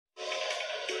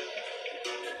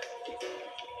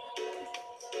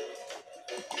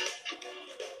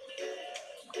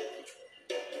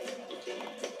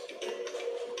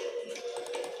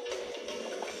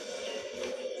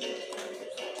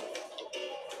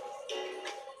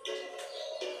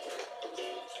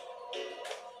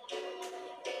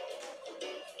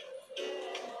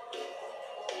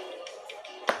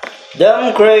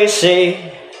Them crazy,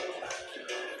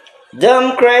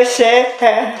 them crazy,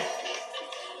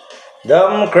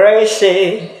 them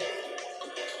crazy,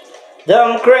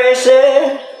 them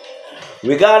crazy.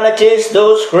 We gonna chase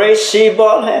those crazy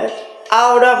baldheads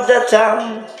out of the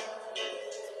town.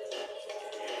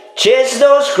 Chase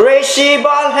those crazy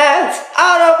baldheads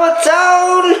out of the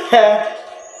town.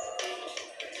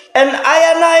 And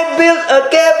I built a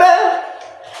cabin,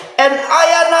 and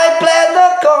I plant the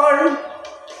corn.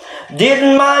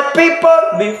 Did my people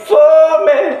before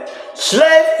me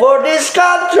slave for this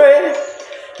country?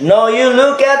 Now you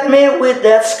look at me with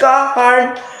that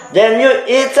scar, then you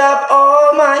eat up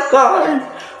all my corn.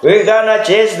 We're gonna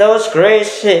chase those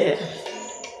crazy,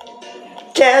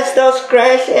 chase those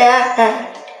crazy,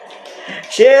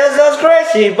 chase those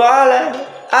crazy ballers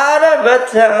out of the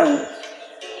town.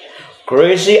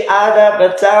 Crazy out of the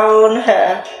town,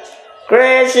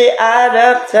 crazy out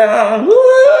of town.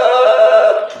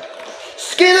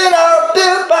 Skin it up, do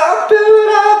ba do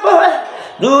da boy,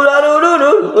 do da do do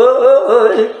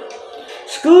do,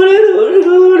 scoot it do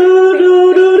do do do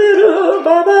do do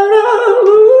ba ba da.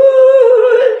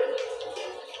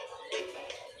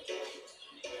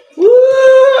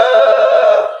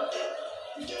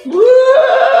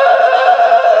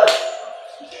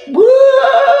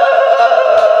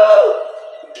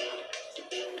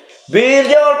 Build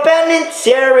your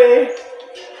penitentiary,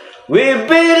 we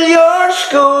build your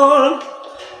school.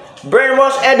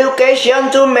 Brainwash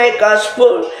education to make us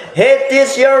fool. Hate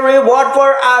is your reward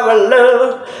for our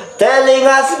love. Telling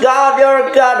us God,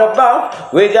 you're God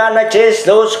above. We gonna chase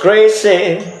those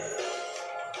crazy,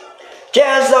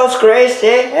 chase those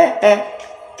crazy,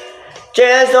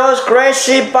 chase those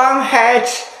crazy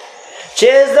bumheads,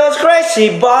 chase those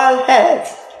crazy baldheads,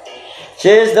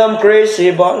 chase them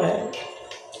crazy baldheads.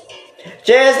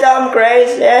 Chase them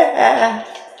crazy,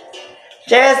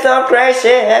 chase them crazy,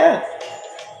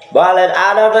 ballad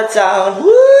out of the town,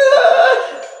 woo!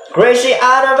 Crazy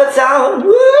out of the town,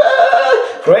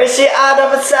 woo! Crazy out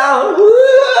of the town, woo!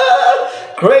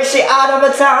 Crazy out of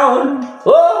the town,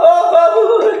 oh, oh,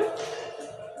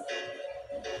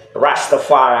 oh.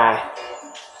 Rastafari.